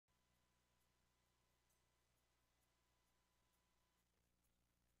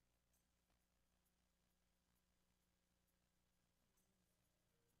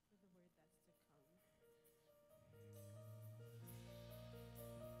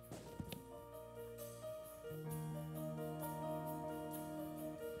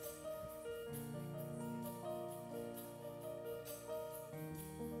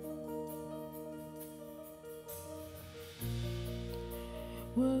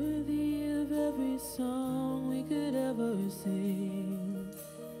worthy of every song we could ever sing,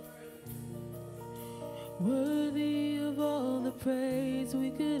 worthy of all the praise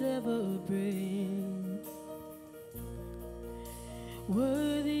we could ever bring,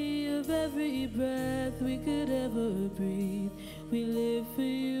 worthy of every breath we could ever breathe. We live for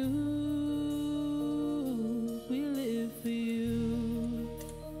you, we live for you.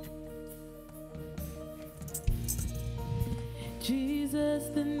 Jesus,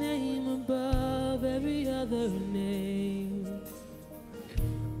 the name above every other name.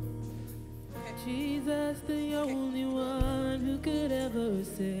 Jesus, the only one who could ever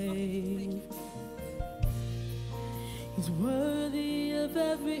save. He's worthy of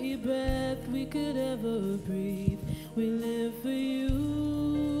every breath we could ever breathe. We live for you,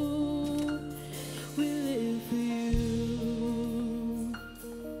 we live for you.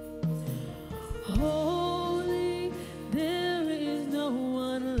 Holy, there is no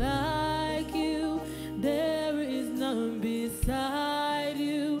one like you. There is none beside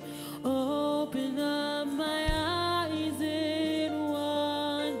you. Open up my eyes in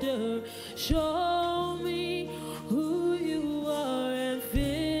wonder. Show me who you are and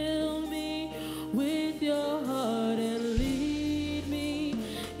fill me with your heart and lead me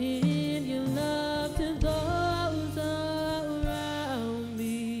in your love to those around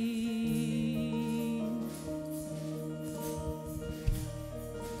me.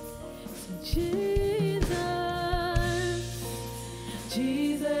 So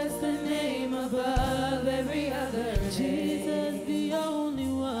Jesus, the name above every other name. Jesus, the only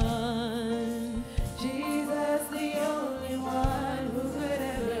one. Jesus, the only one who could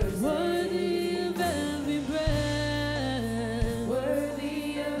ever save. Worthy of every breath.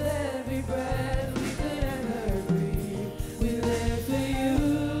 Worthy of every breath we could ever breathe. We live for you.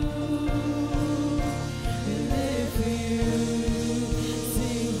 We live for you.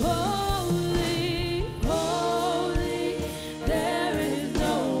 Sing holy, holy. There is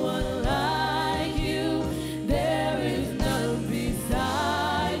no one like you. There is none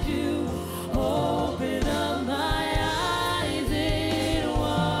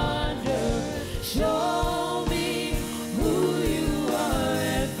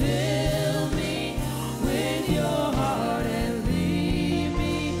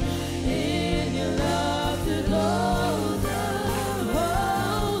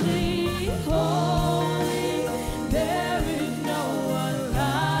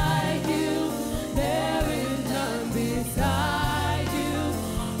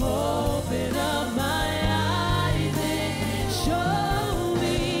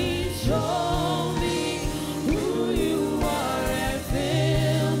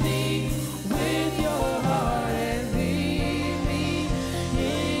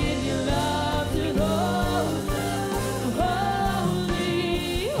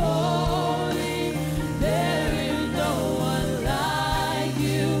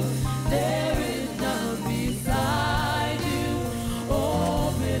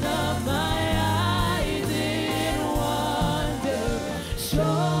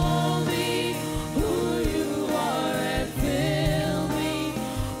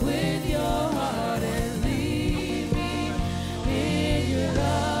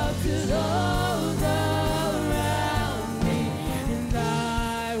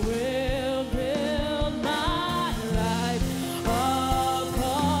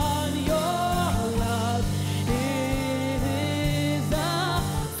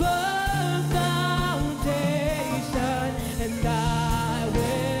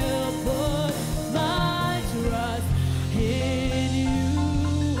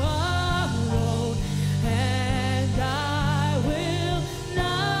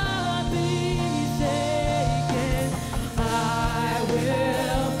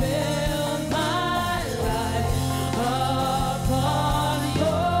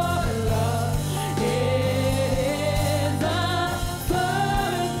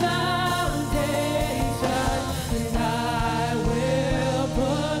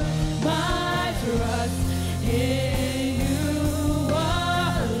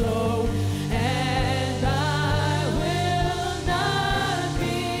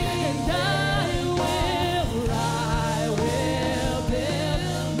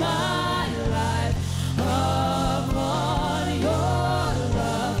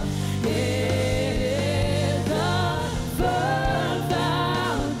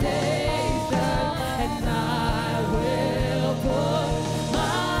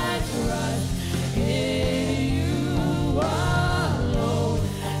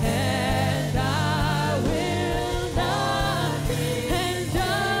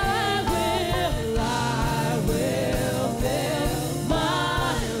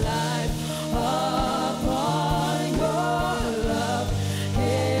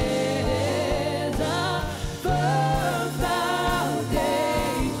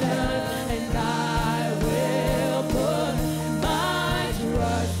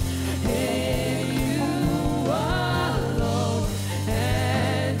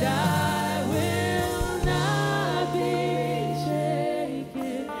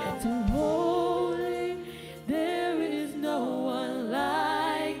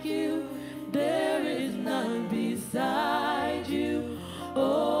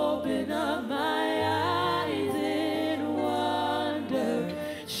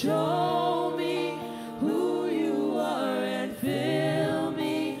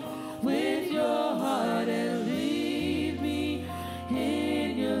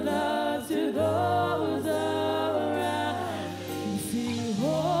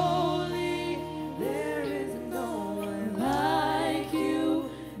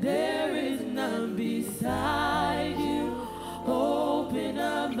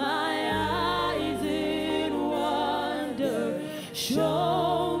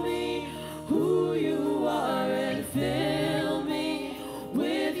Show me who you are and fill me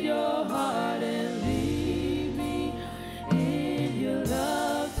with your heart and lead me in your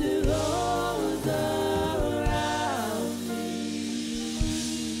love to those around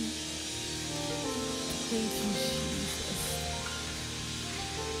me. Thank you, Jesus.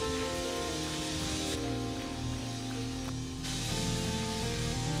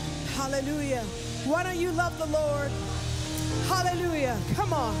 Hallelujah. Why don't you love the Lord? Hallelujah.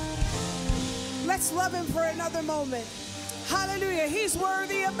 Come on. Let's love him for another moment. Hallelujah. He's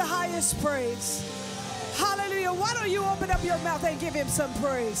worthy of the highest praise. Hallelujah. Why don't you open up your mouth and give him some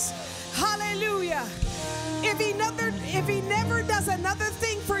praise? Hallelujah. If he never does another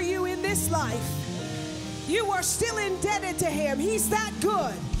thing for you in this life, you are still indebted to him. He's that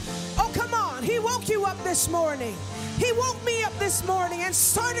good. Oh, come on. He woke you up this morning. He woke me up this morning and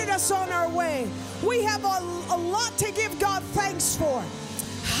started us on our way. We have a lot to give God thanks for.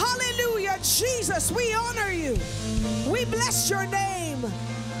 Hallelujah. Jesus, we honor you. We bless your name.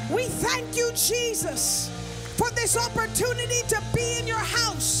 We thank you, Jesus, for this opportunity to be in your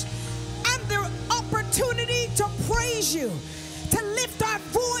house and the opportunity to praise you, to lift our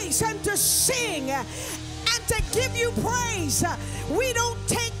voice and to sing and to give you praise. We don't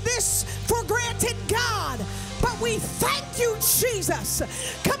take this for granted, God, but we thank you, Jesus.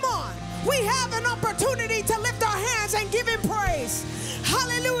 Come on. We have an opportunity to lift our hands and give him praise.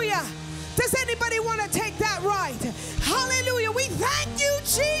 Hallelujah. Does anybody want to take that right? Hallelujah. We thank you,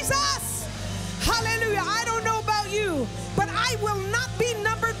 Jesus. Hallelujah. I don't know about you, but I will not be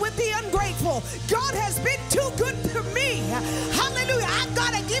numbered with the ungrateful. God has been too good to me. Hallelujah. I've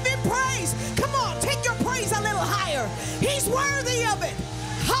got to give him praise. Come on, take your praise a little higher. He's worthy of it.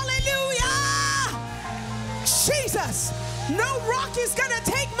 Hallelujah. Jesus, no rock is going to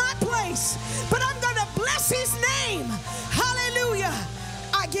take my place, but I'm going to bless his name. Hallelujah.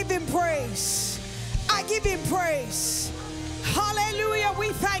 I give him praise. I give him praise. Hallelujah. We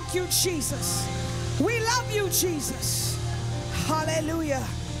thank you, Jesus. We love you, Jesus. Hallelujah.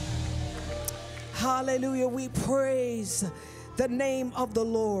 Hallelujah. We praise the name of the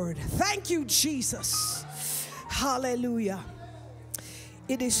Lord. Thank you, Jesus. Hallelujah.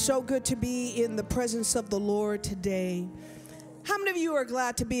 It is so good to be in the presence of the Lord today. How many of you are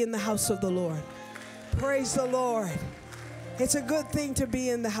glad to be in the house of the Lord? Praise the Lord. It's a good thing to be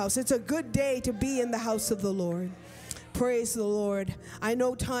in the house. It's a good day to be in the house of the Lord. Praise the Lord. I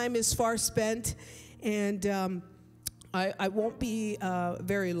know time is far spent, and I won't be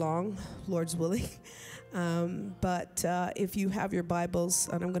very long, Lord's willing. But if you have your Bibles,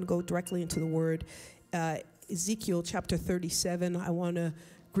 and I'm going to go directly into the Word, Ezekiel chapter 37, I want to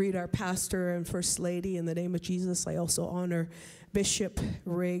greet our pastor and First Lady in the name of Jesus. I also honor Bishop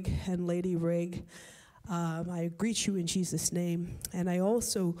Rigg and Lady Rigg. I greet you in Jesus' name. And I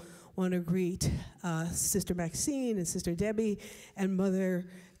also want to greet Sister Maxine and Sister Debbie and Mother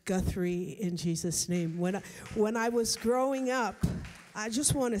Guthrie in Jesus' name. When I was growing up, I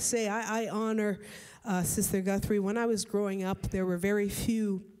just want to say I honor Sister Guthrie. When I was growing up, there were very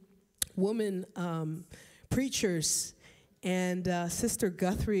few women preachers, and Sister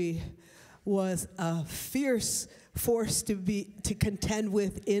Guthrie was a fierce force to contend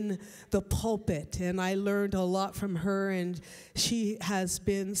with in the pulpit, and I learned a lot from her, and she has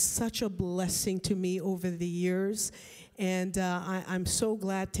been such a blessing to me over the years. And I'm so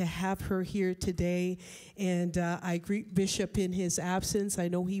glad to have her here today. And I greet Bishop in his absence. I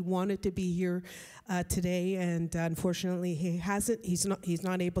know he wanted to be here today, and unfortunately he hasn't. He's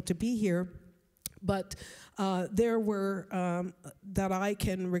not able to be here. But there were, that I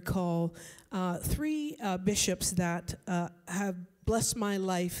can recall, 3 bishops that have blessed my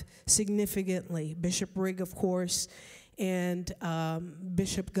life significantly. Bishop Rigg, of course, and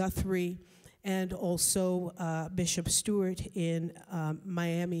Bishop Guthrie, and also Bishop Stewart in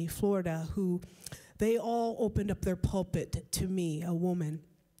Miami, Florida, who they all opened up their pulpit to me, a woman,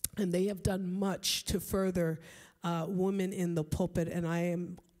 and they have done much to further women in the pulpit, and I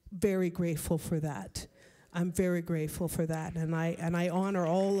am very grateful for that. I'm very grateful for that, and I honor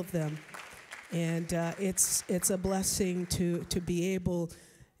all of them, and it's a blessing to be able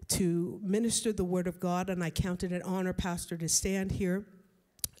to minister the Word of God, and I count it an honor, Pastor, to stand here.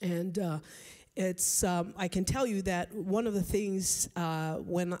 And it's I can tell you that one of the things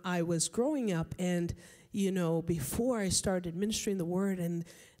when I was growing up, and you know, before I started ministering the Word, and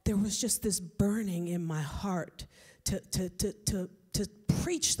there was just this burning in my heart to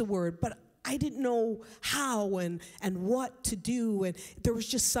preach the Word, but I didn't know how and what to do. And there was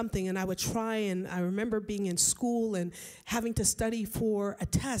just something, and I would try, and I remember being in school and having to study for a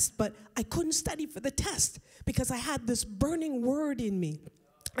test, but I couldn't study for the test because I had this burning word in me.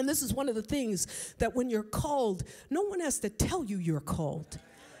 And this is one of the things that when you're called, no one has to tell you you're called,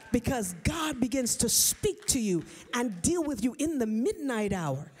 because God begins to speak to you and deal with you in the midnight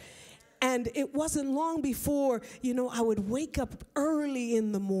hour. And it wasn't long before, I would wake up early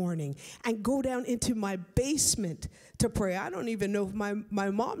in the morning and go down into my basement to pray. I don't even know if my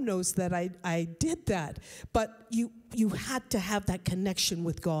mom knows that I did that. But you had to have that connection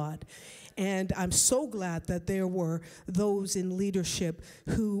with God. And I'm so glad that there were those in leadership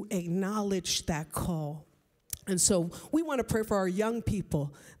who acknowledged that call. And so we want to pray for our young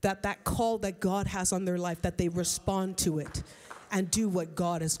people, that call that God has on their life, that they respond to it and do what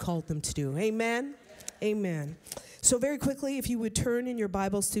God has called them to do. Amen? Amen. So very quickly, if you would turn in your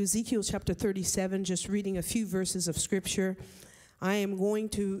Bibles to Ezekiel chapter 37, just reading a few verses of Scripture. I am going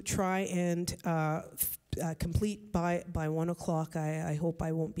to try and complete by 1 o'clock. I hope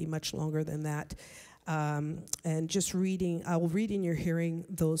I won't be much longer than that. And just reading, I will read in your hearing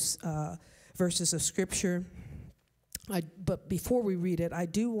those verses of Scripture. But before we read it, I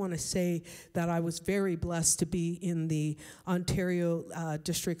do want to say that I was very blessed to be in the Ontario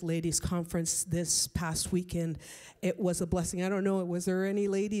District Ladies Conference this past weekend. It was a blessing. I don't know, was there any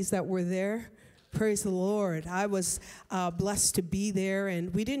ladies that were there? Praise the Lord. I was blessed to be there,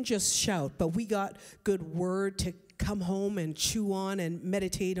 and we didn't just shout, but we got good word to come home and chew on and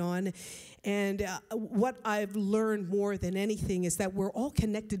meditate on. And what I've learned more than anything is that we're all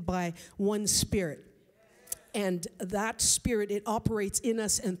connected by one Spirit. And that Spirit, it operates in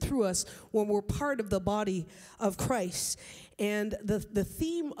us and through us when we're part of the body of Christ. And the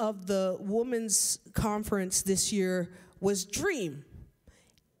theme of the women's conference this year was dream.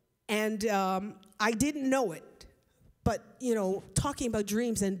 And I didn't know it. But, talking about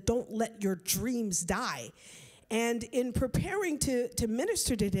dreams and don't let your dreams die. And in preparing to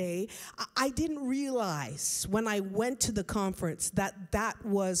minister today, I didn't realize when I went to the conference that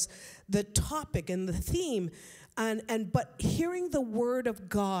was the topic and the theme. But hearing the word of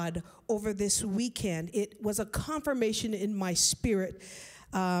God over this weekend, it was a confirmation in my spirit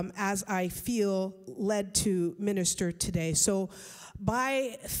as I feel led to minister today. So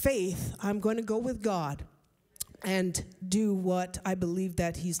by faith, I'm going to go with God and do what I believe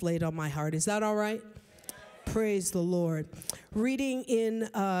that He's laid on my heart. Is that all right? Praise the Lord. Reading in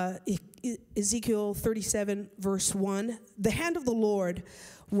Ezekiel 37, verse 1, the hand of the Lord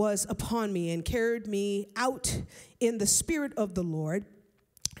was upon me and carried me out in the spirit of the Lord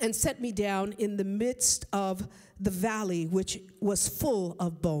and set me down in the midst of the valley, which was full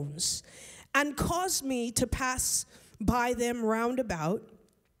of bones, and caused me to pass by them round about.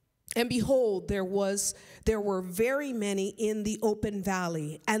 And behold, there were very many in the open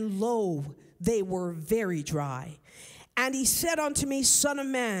valley, and lo, they were very dry. And he said unto me, Son of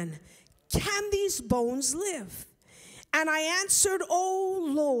man, can these bones live? And I answered, O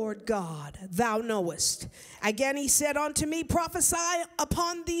Lord God, thou knowest. Again he said unto me, Prophesy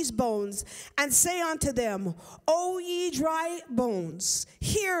upon these bones, and say unto them, O ye dry bones,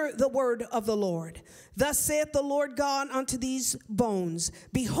 hear the word of the Lord. Thus saith the Lord God unto these bones,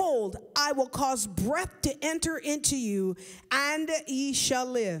 Behold, I will cause breath to enter into you, and ye shall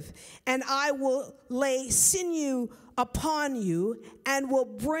live. And I will lay sinew upon you, and will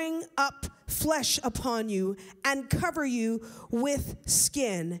bring up flesh upon you, and cover you with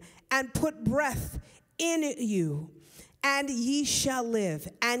skin, and put breath in you, and ye shall live,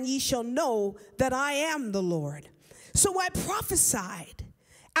 and ye shall know that I am the Lord. So I prophesied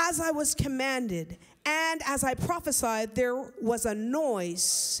as I was commanded, and as I prophesied, there was a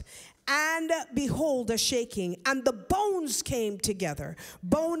noise, and behold, a shaking, and the bones came together,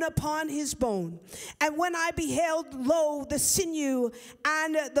 bone upon his bone. And when I beheld, lo, the sinew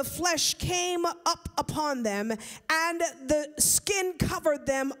and the flesh came up upon them, and the skin covered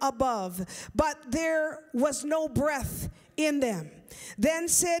them above, but there was no breath in them. Then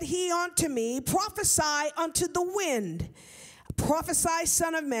said he unto me, Prophesy unto the wind. Prophesy,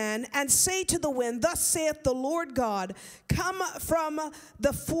 son of man, and say to the wind, Thus saith the Lord God, Come from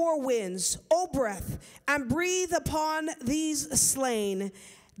the four winds, O breath, and breathe upon these slain,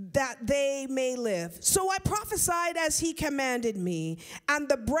 that they may live. So I prophesied as he commanded me, and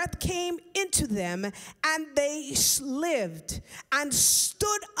the breath came into them, and they lived, and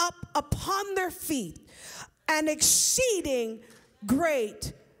stood up upon their feet, an exceeding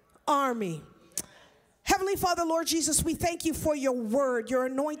great army. Heavenly Father, Lord Jesus, we thank you for your word, your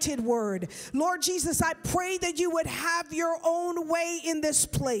anointed word. Lord Jesus, I pray that you would have your own way in this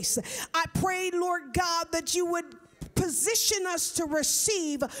place. I pray, Lord God, that you would position us to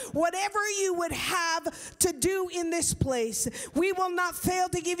receive whatever you would have to do in this place. We will not fail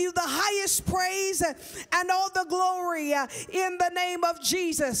to give you the highest praise and all the glory in the name of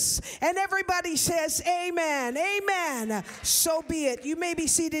Jesus. And everybody says amen. Amen. So be it. You may be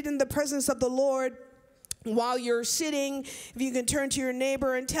seated in the presence of the Lord. While you're sitting, if you can turn to your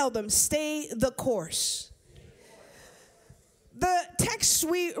neighbor and tell them, stay the course. The text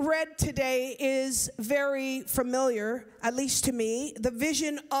we read today is very familiar, at least to me. The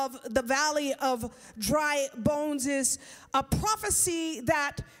vision of the valley of dry bones is a prophecy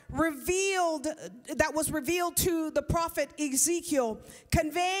that was revealed to the prophet Ezekiel,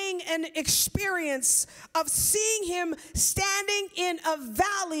 conveying an experience of seeing him standing in a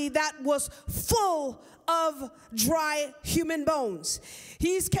valley that was full of dry human bones.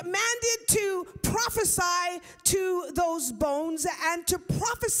 He's commanded to prophesy to those bones and to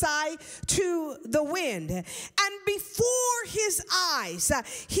prophesy to the wind. And before his eyes,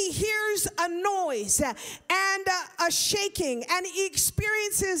 he hears a noise and a shaking, and he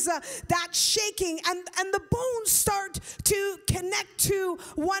experiences that shaking, and the bones start to connect to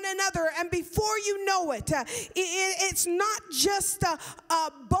one another. And before you know it, it's not just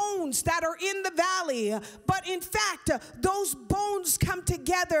bones that are in the valley, but in fact, those bones come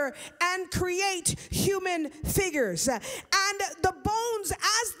together and create human figures. And the bones,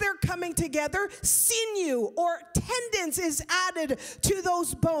 as they're coming together, sinew or tendons is added to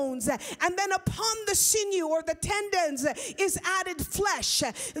those bones. And then upon the sinew or the tendons is added flesh.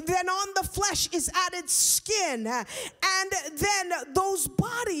 Then on the flesh is added skin. And then those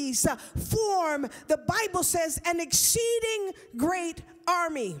bodies form, the Bible says, an exceeding great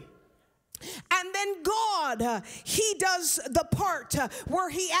army. And then God, he does the part where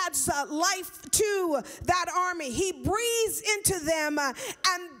he adds life to that army. He breathes into them,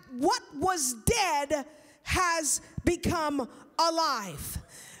 and what was dead has become alive.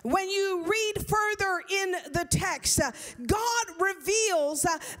 When you read further in the text, God reveals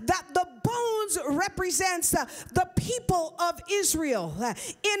that the bones represents the people of Israel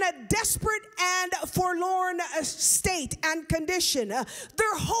in a desperate and forlorn state and condition.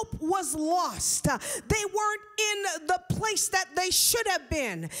 Their hope was lost. They weren't in the place that they should have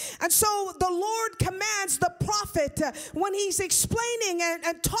been. And so the Lord commands the prophet, when he's explaining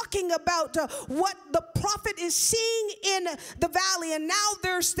and talking about what the prophet is seeing in the valley, and now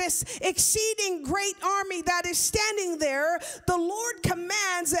there's this exceeding great army that is standing there, the Lord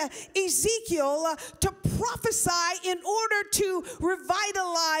commands Ezekiel to prophesy in order to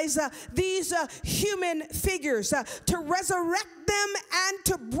revitalize these human figures, to resurrect them and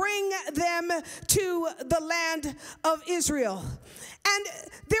to bring them to the land of Israel. And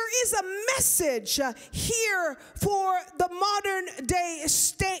there is a message here for the modern day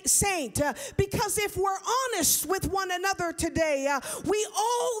saint, because if we're honest with one another today, we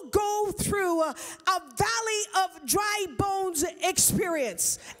all go through a valley of dry bones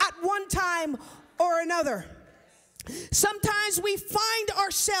experience at one time or another. Sometimes we find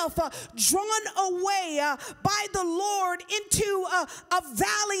ourselves drawn away by the Lord into a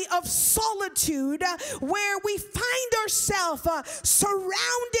valley of solitude where we find ourselves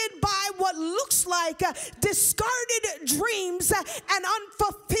surrounded by what looks like discarded dreams and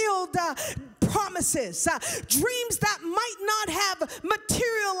unfulfilled promises, dreams that might not have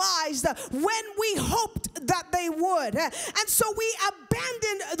materialized when we hoped that they would. And so we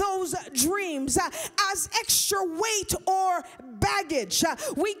abandon those dreams as extra weight or baggage.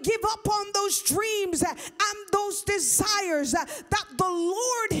 We give up on those dreams and those desires that the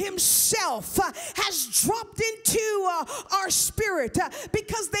Lord himself has dropped into our spirit,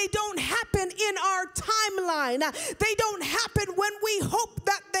 because they don't happen in our timeline. They don't happen when we hope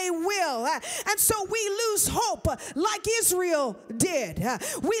that they will. And so we lose hope like Israel did.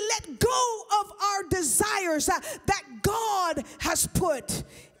 We let go of our desires that God has put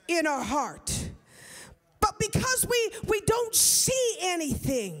in our heart. But because we don't see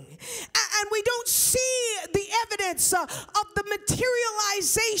anything, and we don't see the evidence of the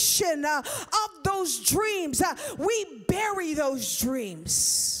materialization of those dreams, we bury those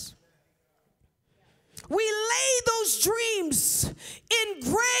dreams. We lay those dreams in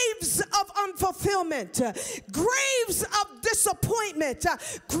graves of unfulfillment, graves of disappointment,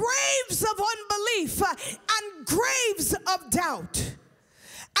 graves of unbelief, and graves of doubt.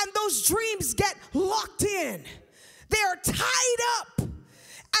 And those dreams get locked in. They are tied up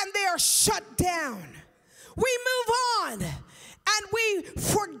and they are shut down. We move on and we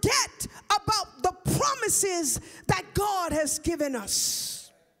forget about the promises promises that God has given us.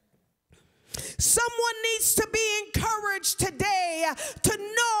 Someone needs to be encouraged today to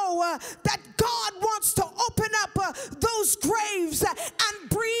know that God wants to open up those graves and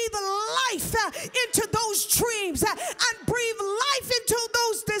breathe life into those dreams and breathe life into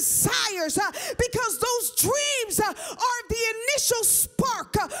those desires, because those dreams are the initial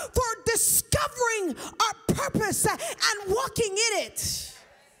spark for discovering our purpose and walking in it.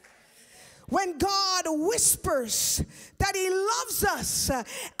 When God whispers that he loves us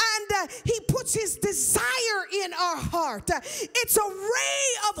and he puts his desire in our heart, it's a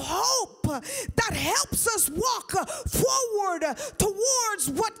ray of hope that helps us walk forward towards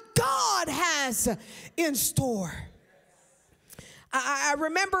what God has in store. I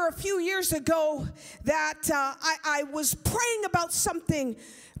remember a few years ago that I was praying about something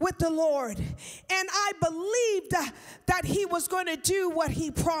with the Lord, and I believed that he was going to do what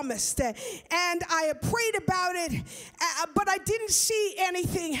he promised, and I prayed about it, but I didn't see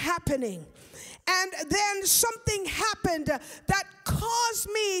anything happening. And then something happened that caused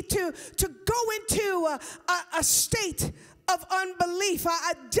me to go into a state of unbelief.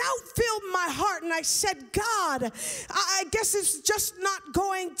 A doubt filled my heart, and I said, God, I guess it's just not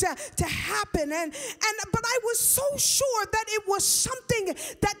going to happen. But I was so sure that it was something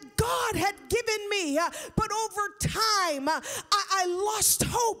that God had given me. But over time, I lost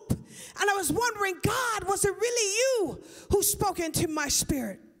hope. And I was wondering, God, was it really you who spoke into my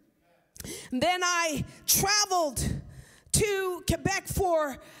spirit? And then I traveled to Quebec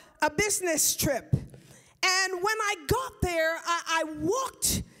for a business trip. And when I got there, I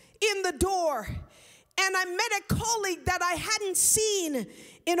walked in the door, and I met a colleague that I hadn't seen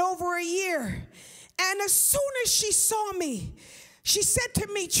in over a year. And as soon as she saw me, she said to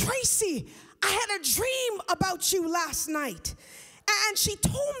me, Tracey, I had a dream about you last night. And she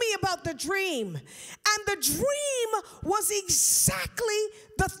told me about the dream. And the dream was exactly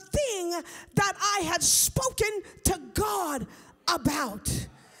the thing that I had spoken to God about.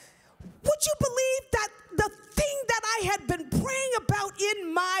 Would you believe that the thing that I had been praying about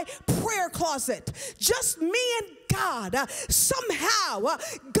in my prayer closet, just me and God, somehow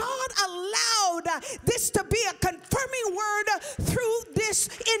God allowed this to be a confirming word through this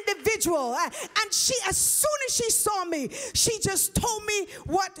individual. And she, as soon as she saw me, she just told me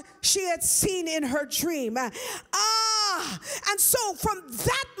what she had seen in her dream. And so from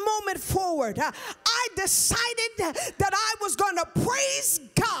that moment forward, I decided that I was going to praise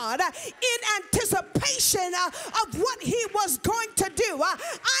God in anticipation of what he was going to do.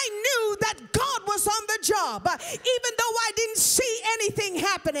 I knew that God was on the job. Even though I didn't see anything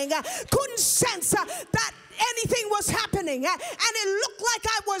happening, couldn't sense that anything was happening, and it looked like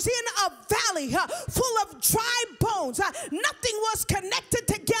I was in a valley full of dry bones. Nothing was connected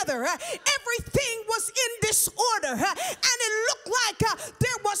together. Everything was in disorder, and it looked like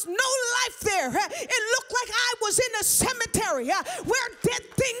there was no life there. It looked like I was in a cemetery where dead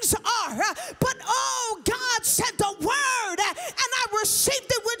things are. But oh, God sent the word, and I received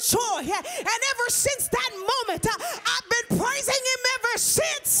it with joy. And ever since that moment, I've been praising him ever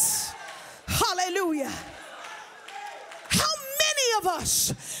since. Hallelujah. How many of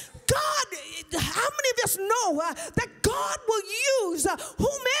us, how many of us know that God will use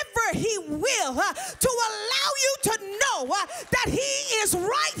whomever he will to allow you to know that he is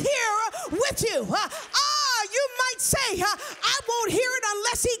right here with you? You might say, I won't hear it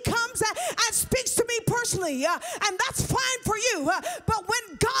unless he comes and speaks to me personally, and that's fine for you. But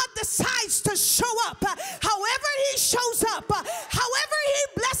when God decides to show up, however he shows up, however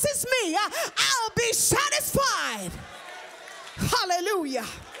he blesses me, I'll be satisfied. Hallelujah.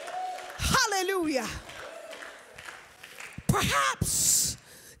 Hallelujah. Perhaps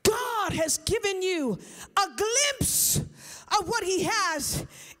God has given you a glimpse of what he has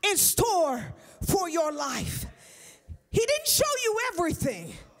in store for your life. He didn't show you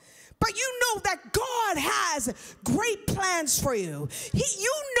everything, but you know that God has great plans for you.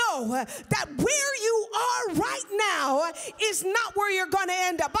 You know that where you are right now is not where you're going to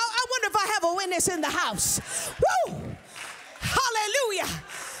end up. I wonder if I have a witness in the house. Woo! Hallelujah.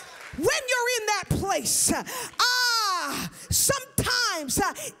 When you're in that place, sometimes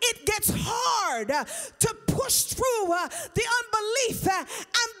it gets hard to push through the unbelief and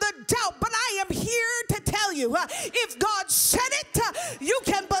the doubt. But I am here to tell you, if God said it, you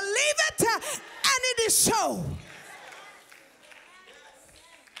can believe it, and it is so.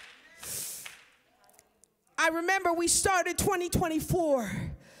 I remember we started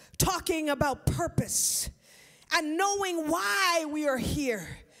 2024 talking about purpose and knowing why we are here,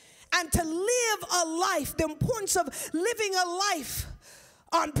 and to live a life, the importance of living a life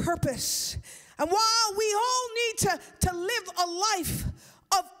on purpose. And while we all need to live a life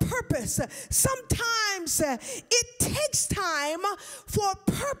of purpose, sometimes it takes time for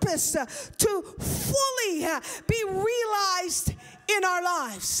purpose to fully be realized in our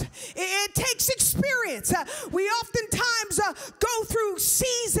lives. It takes experience. We oftentimes go through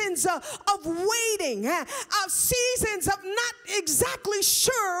seasons of waiting, seasons of not exactly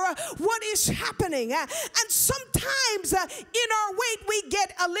sure what is happening. And sometimes in our wait, we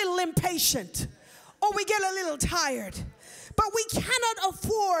get a little impatient or we get a little tired. But we cannot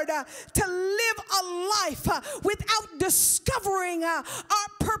afford to live a life without discovering our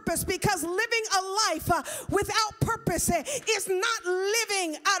purpose, because living a life without purpose is not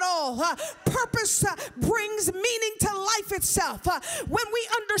living at all. Purpose brings meaning to life itself. When we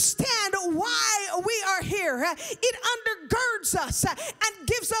understand why we are here, it undergirds us and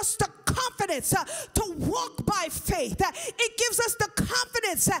gives us the confidence to walk by faith. It gives us the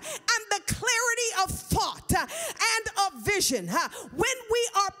confidence and the clarity of thought and of vision. When we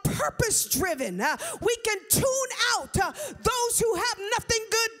are purpose driven, we can tune out those who have nothing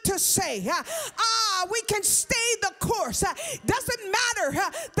good to say. We can stay the course. Doesn't matter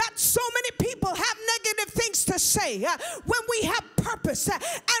that so many people have negative things to say. When we have purpose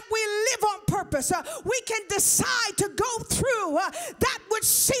and we live on purpose, we can decide to go through that which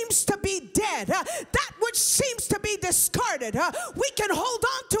seems to be dead, that which seems to be discarded. We can hold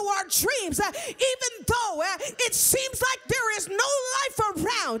on to our dreams even though it seems like there is no life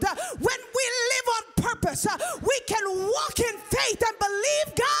around. When we live on purpose, we can walk in faith and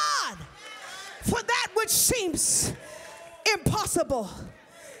believe God for that which seems impossible.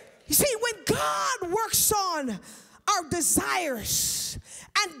 You see, when God works on our desires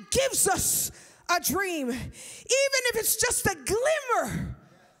and gives us a dream, even if it's just a glimmer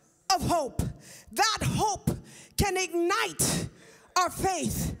of hope, that hope can ignite our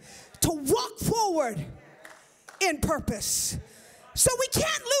faith to walk forward in purpose. So we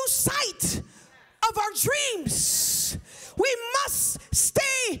can't lose sight of our dreams. We must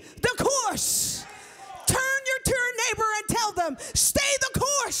stay the course. Turn to your neighbor and tell them, stay the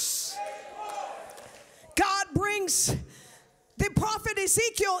course. God brings the prophet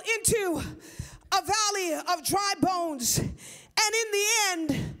Ezekiel into a valley of dry bones. And in the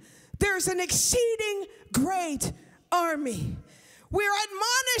end, there's an exceeding great army. We are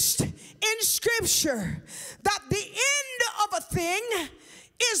admonished in Scripture that the end of a thing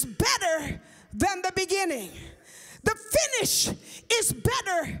is better than the beginning. The finish is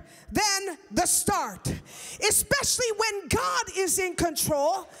better than the start, especially when God is in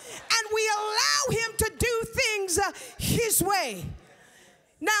control and we allow Him to do things His way.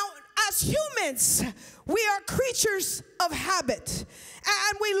 Now, as humans, we are creatures of habit,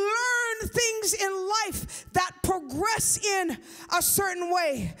 and we learn things in life that progress in a certain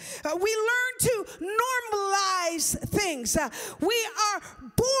way. We learn to normalize things. We are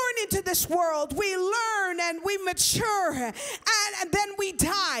born into this world. We learn and we mature, and then we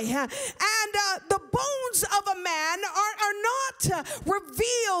die. And the bones of a man are not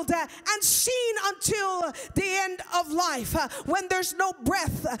revealed and seen until the end of life, when there's no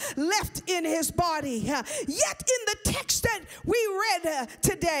breath left in his body. Yet in the text that we read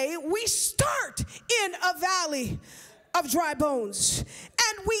today, we start in a valley of dry bones,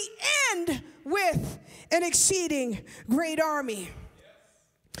 and we end with an exceeding great army.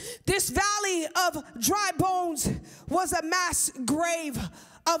 This valley of dry bones was a mass grave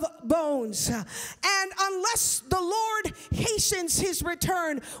of bones, and unless the Lord hastens His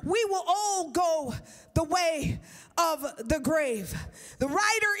return, we will all go the way of the grave. The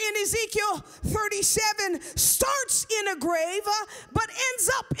writer in Ezekiel 37 starts in a grave, but ends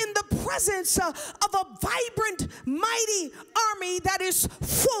up in the presence of a vibrant, mighty army that is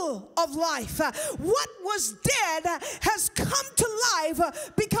full of life. What was dead has come to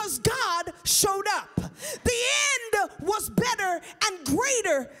life because God showed up. The end was better and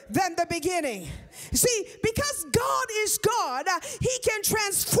greater than the beginning. See, because God is God, He can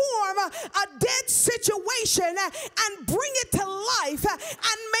transform a dead situation and bring it to life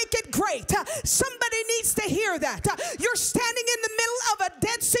and make it great. Somebody needs to hear that. You're standing in the middle of a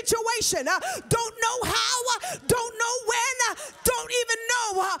dead situation. Don't know how, don't know when, don't even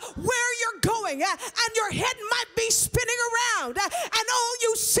know where you're going, and your head might be spinning around, and all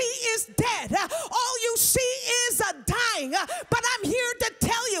you see is dead. All you see is dying. But I'm here to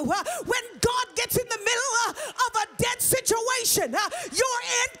tell you, when God gets in the middle of a dead situation, your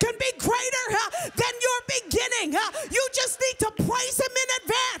end can be greater than your beginning. You just need to praise Him in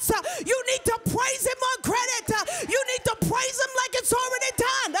advance. You need to praise Him on credit. You need to praise Him like it's already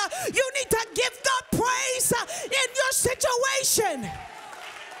done. You need to give God praise in your situation.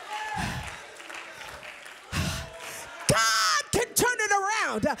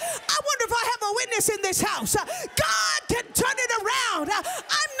 I wonder if I have a witness in this house. God can turn it around.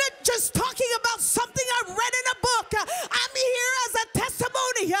 I'm not just talking about something I read in a book. I'm here as a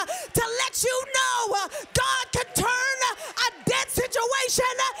testimony to let you know God can turn a dead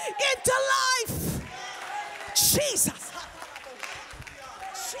situation into life. Jesus.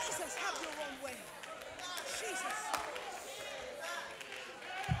 Jesus, have your own way. Jesus.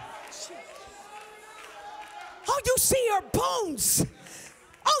 All you see are bones.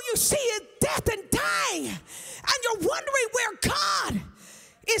 All you see is death and dying. And you're wondering where God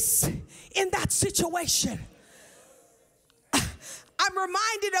is in that situation. I'm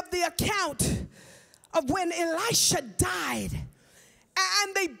reminded of the account of when Elisha died.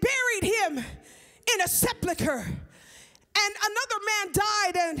 And they buried him in a sepulcher. And another man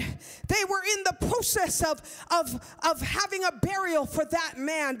died, and they were in the process of having a burial for that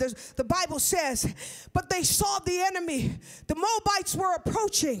man, the Bible says. But they saw the enemy. The Moabites were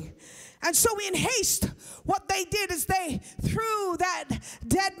approaching. And so in haste, what they did is they threw that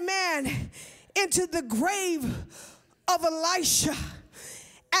dead man into the grave of Elisha.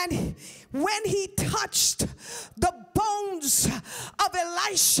 And when he touched the bones of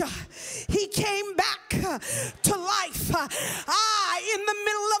Elisha, he came back to life. In the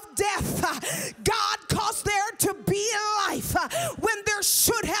middle of death, God caused there to be life. When there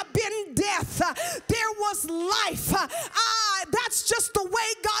should have been death, there was life. That's just the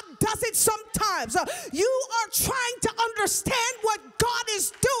way God does it sometimes. You are trying to understand what God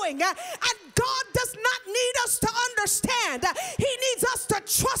is doing, and God does not need us to understand. He needs us to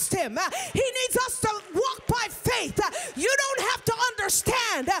trust him. He needs us to walk by faith. You don't have to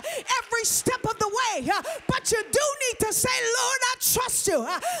understand every step of the way, but you do need to say, Lord, I trust you.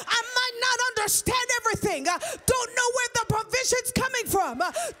 I might not understand everything. Don't know where the provision's coming from.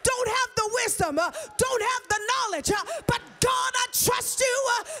 Don't have the wisdom. Don't have the knowledge. But God, I trust you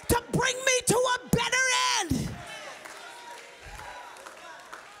to bring me to a better end.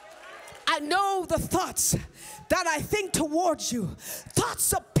 I know the thoughts that I think towards you,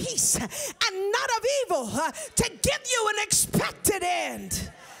 thoughts of peace and not of evil, to give you an expected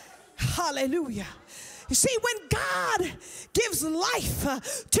end. Hallelujah. You see, when God gives life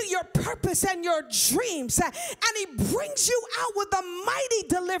to your purpose and your dreams, and he brings you out with a mighty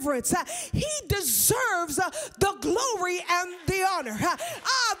deliverance, he deserves the glory and the honor.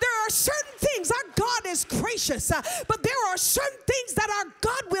 There are certain things, our God is gracious, but there are certain things that our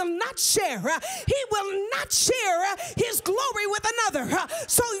God will not share. He will not share his glory with another.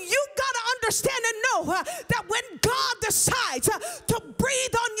 So you got to understand and know that when God decides to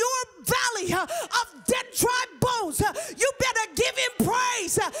breathe on your valley of dead, dry bones, you better give him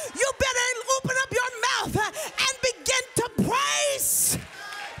praise. You better open up your mouth and begin to praise.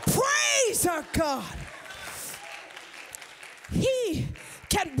 Praise our God. He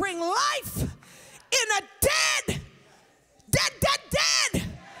can bring life in a dead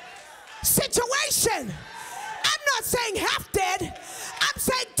situation. I'm not saying half dead. I'm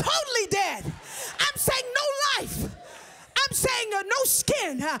saying totally dead. I'm saying no life. I'm saying no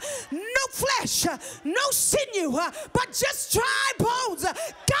skin, no flesh, no sinew, but just dry bones.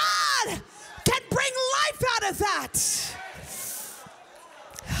 God can bring life out of that.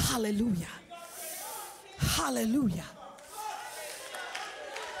 Hallelujah. Hallelujah.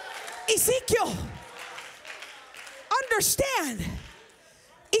 Ezekiel, understand,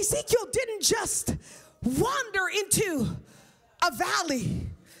 Ezekiel didn't just wander into a valley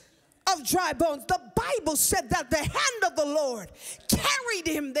of dry bones. The Bible said that the hand of the Lord carried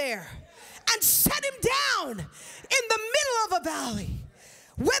him there and set him down in the middle of a valley.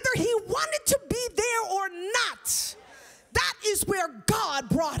 Whether he wanted to be there or not, that is where God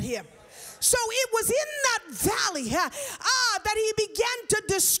brought him. So it was in that valley that he began to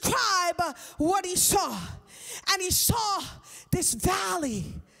describe what he saw. And he saw this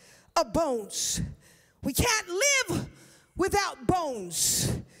valley of bones. We can't live without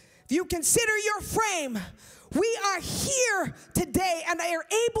bones. If you consider your frame, we are here today and are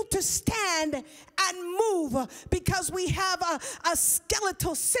able to stand and move because we have a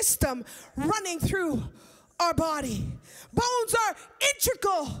skeletal system running through our body. Bones are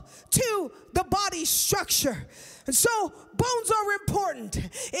integral to the body structure. And so bones are important.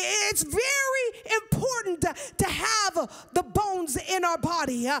 It's very important to have the bones in our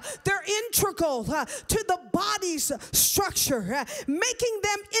body. They're integral to the body's structure, making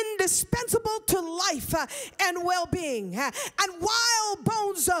them indispensable to life and well-being. And while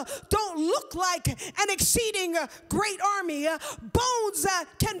bones don't look like an exceeding great army, bones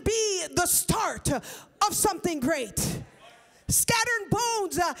can be the start of something great. Scattered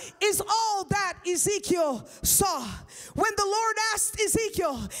bones is all that Ezekiel saw. When the Lord asked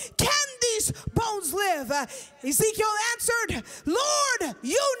Ezekiel, can these bones live? Ezekiel answered, Lord,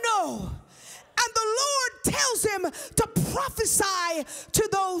 you know. And the Lord tells him to prophesy to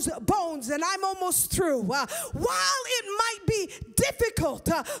those bones. And I'm almost through. While it might be difficult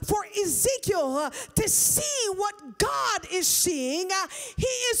for Ezekiel to see what God is seeing, he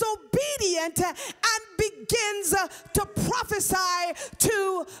is obedient and begins to prophesy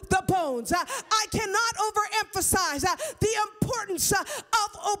to the bones. I cannot overemphasize the importance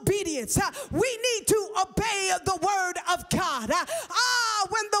of obedience. We need to obey the word of God.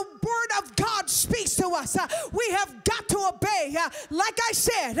 When the word of God speaks to us, we have got to obey. Like I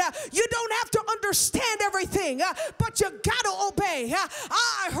said, you don't have to understand everything, but you got to obey.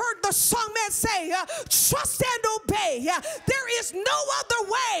 I heard the songman say, trust and obey. There is no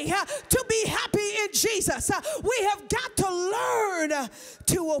other way to be happy in Jesus. We have got to learn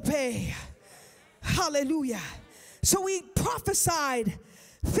to obey. Hallelujah. So we prophesied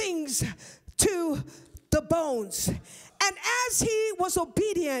things to the bones. And as he was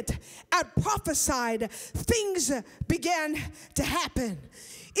obedient and prophesied, things began to happen.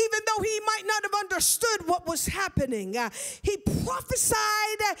 Even though he might not have understood what was happening, he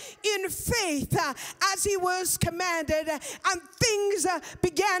prophesied in faith as he was commanded, and things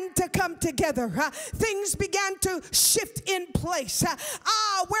began to come together. Things began to shift in place.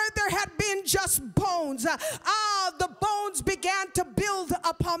 Where there had been just bones, the bones began to build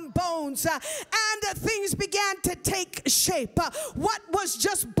upon bones, and things began to take shape. What was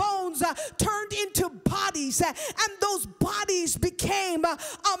just bones turned into bodies, and those bodies became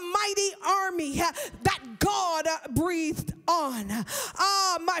a mighty army that God breathed on.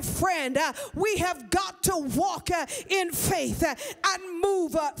 My friend, we have got to walk in faith and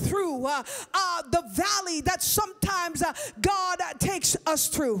move through the valley that sometimes God takes us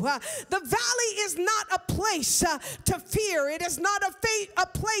through. The valley is not a place to fear. It is not a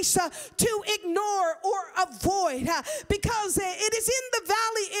place to ignore or avoid, because it is in the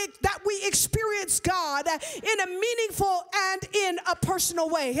valley that we experience God in a meaningful and in a personal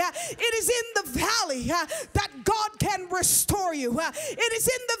way. It is in the valley that God can restore you. It is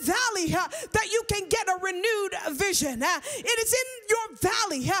in the valley that you can get a renewed vision. It is in your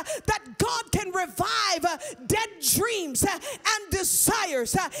valley that God can revive dead dreams and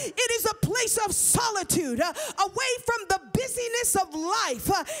desires. It is a place of solitude, away from the busyness of life,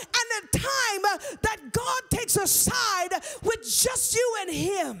 and a time that God takes aside with just you and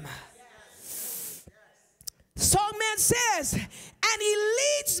him. Songman says, and he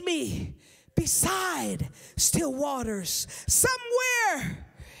leads me beside still waters. Somewhere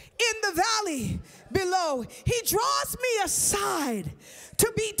in the valley below, he draws me aside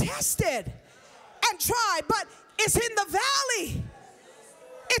to be tested and tried. But it's in the valley.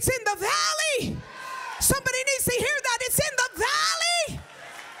 It's in the valley. Somebody needs to hear that. It's in the valley.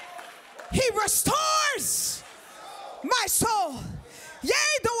 He restores my soul. Yea,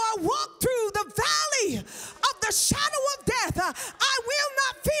 though I walk through the valley of the shadow of death, I will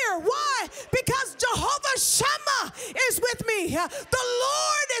not fear. Why? Because Jehovah Shammah is with me. The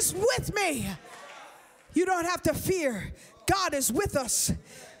Lord is with me. You don't have to fear. God is with us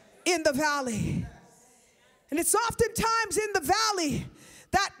in the valley. And it's oftentimes in the valley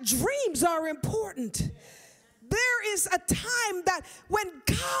that dreams are important. There is a time that when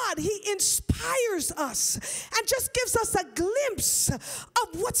God, he inspires us and just gives us a glimpse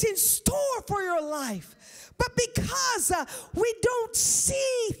of what's in store for your life. But because we don't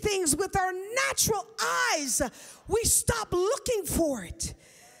see things with our natural eyes, we stop looking for it.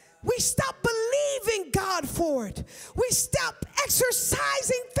 We stop believing God for it. We stop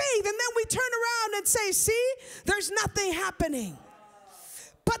exercising faith, and then we turn around and say, see, there's nothing happening.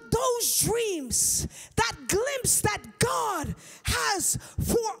 But those dreams, that glimpse that God has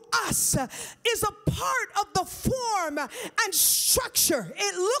for us is a part of the form and structure.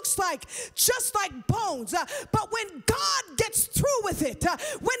 It looks like just like bones. But when God gets through with it,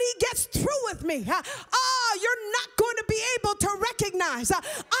 when he gets through with me, you're not going to be able to recognize.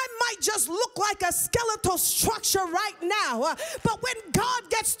 I might just look like a skeletal structure right now. But when God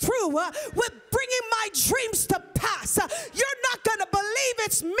gets through with bringing my dreams to pass, you're not going to believe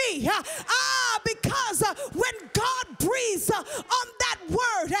it's me. Because when God breathes on that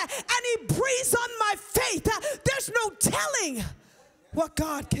word and he breathes on my faith, there's no telling what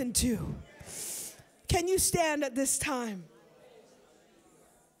God can do. Can you stand at this time?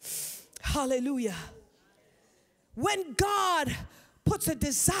 Hallelujah. When God puts a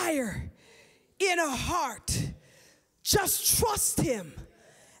desire in a heart, just trust him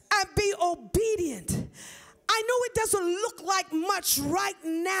and be obedient. I know it doesn't look like much right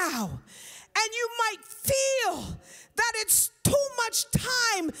now, and you might feel that it's too much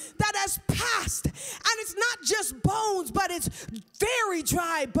time that has passed, and it's not just bones, but it's very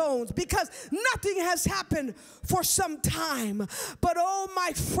dry bones, because nothing has happened for some time. But oh,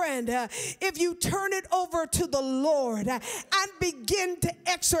 my friend, if you turn it over to the Lord and begin to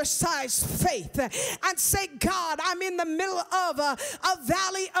exercise faith and say, God, I'm in the middle of a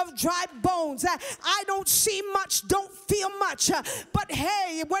valley of dry bones. I don't see much, don't feel much, but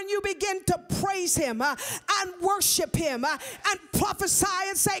hey, when you begin to praise him and worship him and prophesy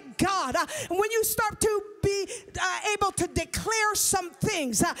and say, God, when you start to be able to declare some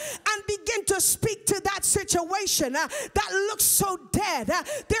things and begin to speak to that situation that looks so dead,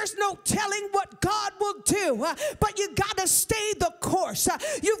 there's no telling what God will do, but you got to stay the course.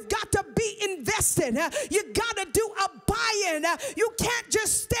 You've got to be invested. You got to do a buy-in. You can't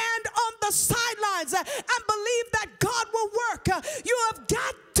just stand on the sidelines and believe that God will work. You have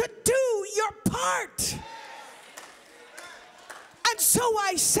got to do your part. And so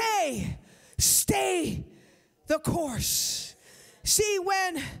I say, stay the course. See,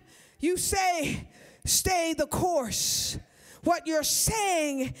 when you say stay the course, what you're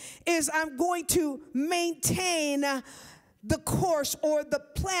saying is, I'm going to maintain the course or the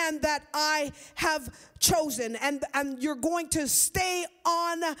plan that I have chosen, and you're going to stay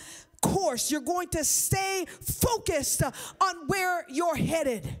on course. You're going to stay focused on where you're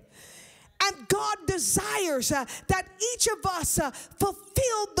headed. And God desires that each of us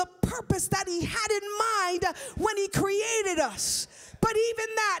fulfill the purpose that he had in mind when he created us. But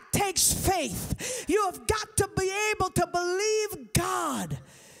even that takes faith. You have got to be able to believe God.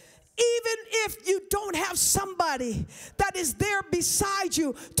 Even if you don't have somebody that is there beside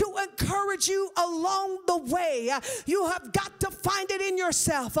you to encourage you along the way, you have got to find it in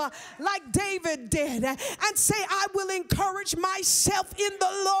yourself, like David did, and say, I will encourage myself in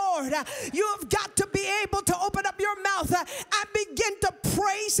the Lord. You have got to be able to open up your mouth and begin to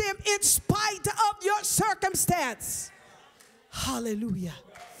praise him in spite of your circumstance. Hallelujah.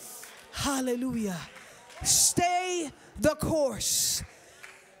 Hallelujah. Stay the course.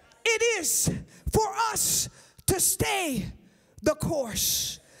 It is for us to stay the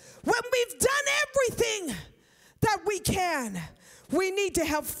course. When we've done everything that we can, we need to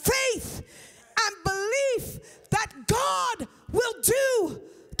have faith and belief that God will do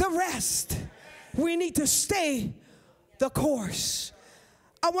the rest. We need to stay the course.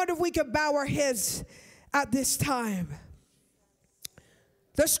 I wonder if we could bow our heads at this time.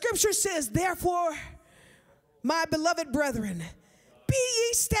 The scripture says, therefore, my beloved brethren, be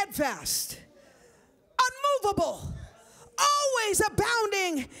ye steadfast, unmovable, always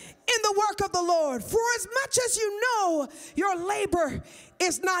abounding in the work of the Lord. For as much as you know your labor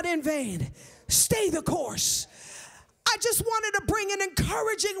is not in vain. Stay the course. I just wanted to bring an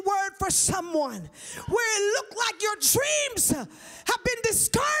encouraging word for someone where it looked like your dreams have been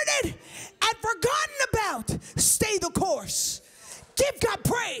discarded and forgotten about. Stay the course. Give God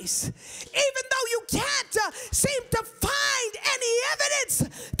praise. Even though you can't seem to find any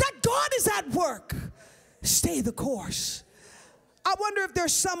evidence that God is at work, stay the course. I wonder if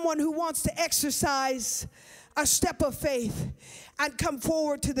there's someone who wants to exercise a step of faith and come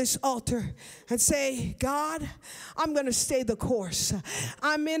forward to this altar and say, God, I'm going to stay the course.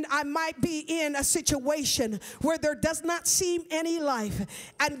 I might be in a situation where there does not seem any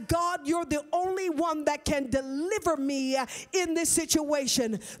life. And God, you're the only one that can deliver me in this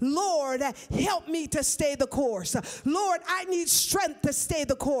situation. Lord, help me to stay the course. Lord, I need strength to stay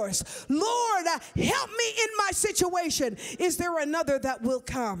the course. Lord, help me in my situation. Is there another that will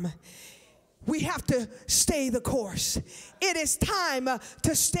come? We have to stay the course. It is time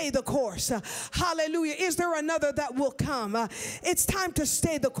to stay the course. Hallelujah. Is there another that will come? It's time to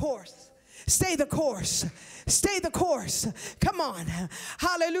stay the course. Stay the course. Stay the course. Come on.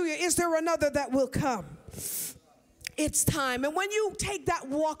 Hallelujah. Is there another that will come? It's time. And when you take that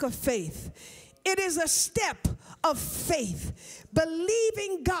walk of faith, it is a step of faith.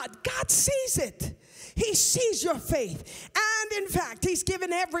 Believing God. God sees it. He sees your faith. And in fact, he's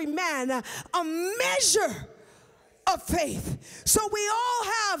given every man a measure of faith. So we all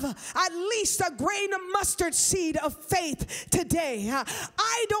have at least a grain of mustard seed of faith today.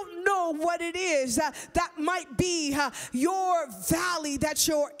 I don't know what it is that might be your valley that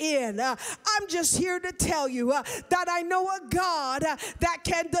you're in. I'm just here to tell you that I know a God that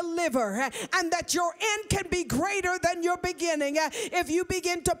can deliver, and that your end can be greater than your beginning if you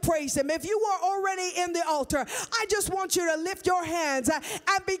begin to praise him. If you are already in the altar, I just want you to lift your hands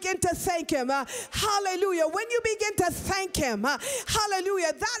and begin to thank him. Hallelujah. When you begin to thank him.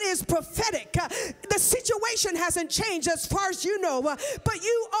 Hallelujah. That is prophetic. The situation hasn't changed as far as you know, but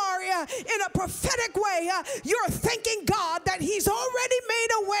you are in a prophetic way. You're thanking God that he's already made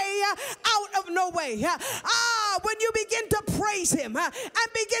a way out of no way. When you begin to praise him and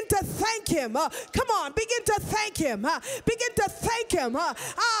begin to thank him, come on, begin to thank him. Begin to thank him.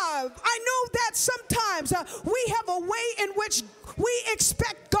 I know that sometimes we have a way in which we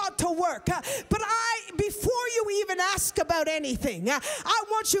expect God to work, but before you even ask about anything, I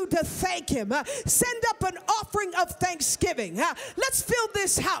want you to thank him. Send up an offering of thanksgiving. Let's fill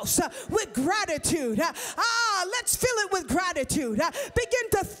this house with gratitude. Let's fill it with gratitude. Begin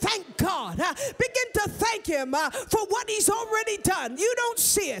to thank God. Begin to thank him for what he's already done. You don't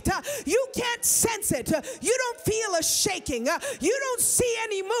see it. You can't sense it. You don't feel a shaking. You don't see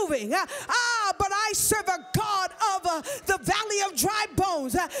any moving. But I serve a God of the valley of dry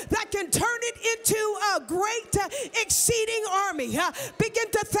bones that can turn it into a great exceeding army.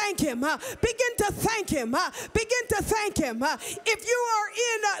 Begin to thank him. Begin to thank him. Begin to thank him. If you are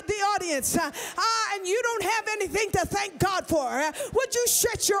in the audience and you don't have anything to thank God for, would you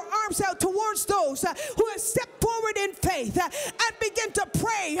stretch your arms out towards those who have stepped forward in faith and begin to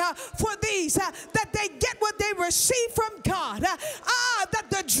pray for these, that they get what they receive from God, that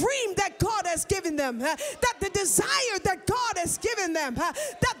the dream that God has given them, that the desire that God has given them,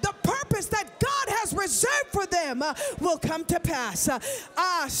 that the purpose that God has reserved for them will come to pass.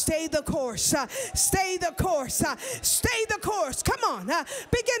 Stay the course. Stay the course. Stay the course. Come on.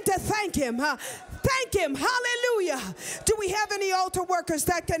 Begin to thank him. Thank him. Hallelujah. Do we have any altar workers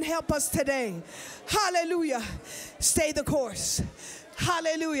that can help us today? Hallelujah. Stay the course.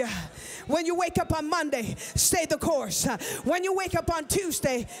 Hallelujah. When you wake up on Monday, stay the course. When you wake up on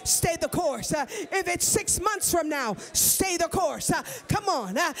Tuesday, stay the course. If it's 6 months from now, stay the course. Come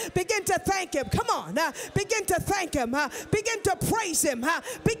on. Begin to thank him. Come on. Begin to thank him. Begin to praise him.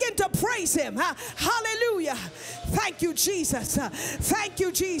 Begin to praise him. Hallelujah. Thank you, Jesus. Thank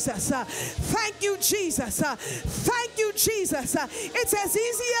you, Jesus. Thank you, Jesus. Thank you, Jesus. It's as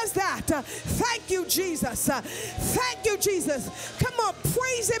easy as that. Thank you, Jesus. Thank you, Jesus. Come on,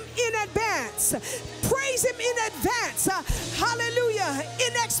 praise him in advance. Praise him in advance. Hallelujah.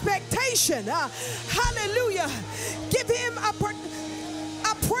 In expectation. Hallelujah. Give him a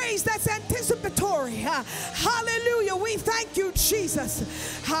praise that's anticipatory. Hallelujah. We thank you,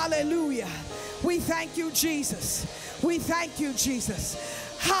 Jesus. Hallelujah. We thank you, Jesus. We thank you,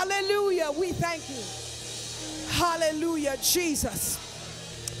 Jesus. Hallelujah. We thank you. Hallelujah, Jesus.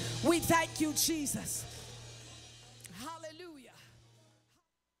 We thank you, Jesus.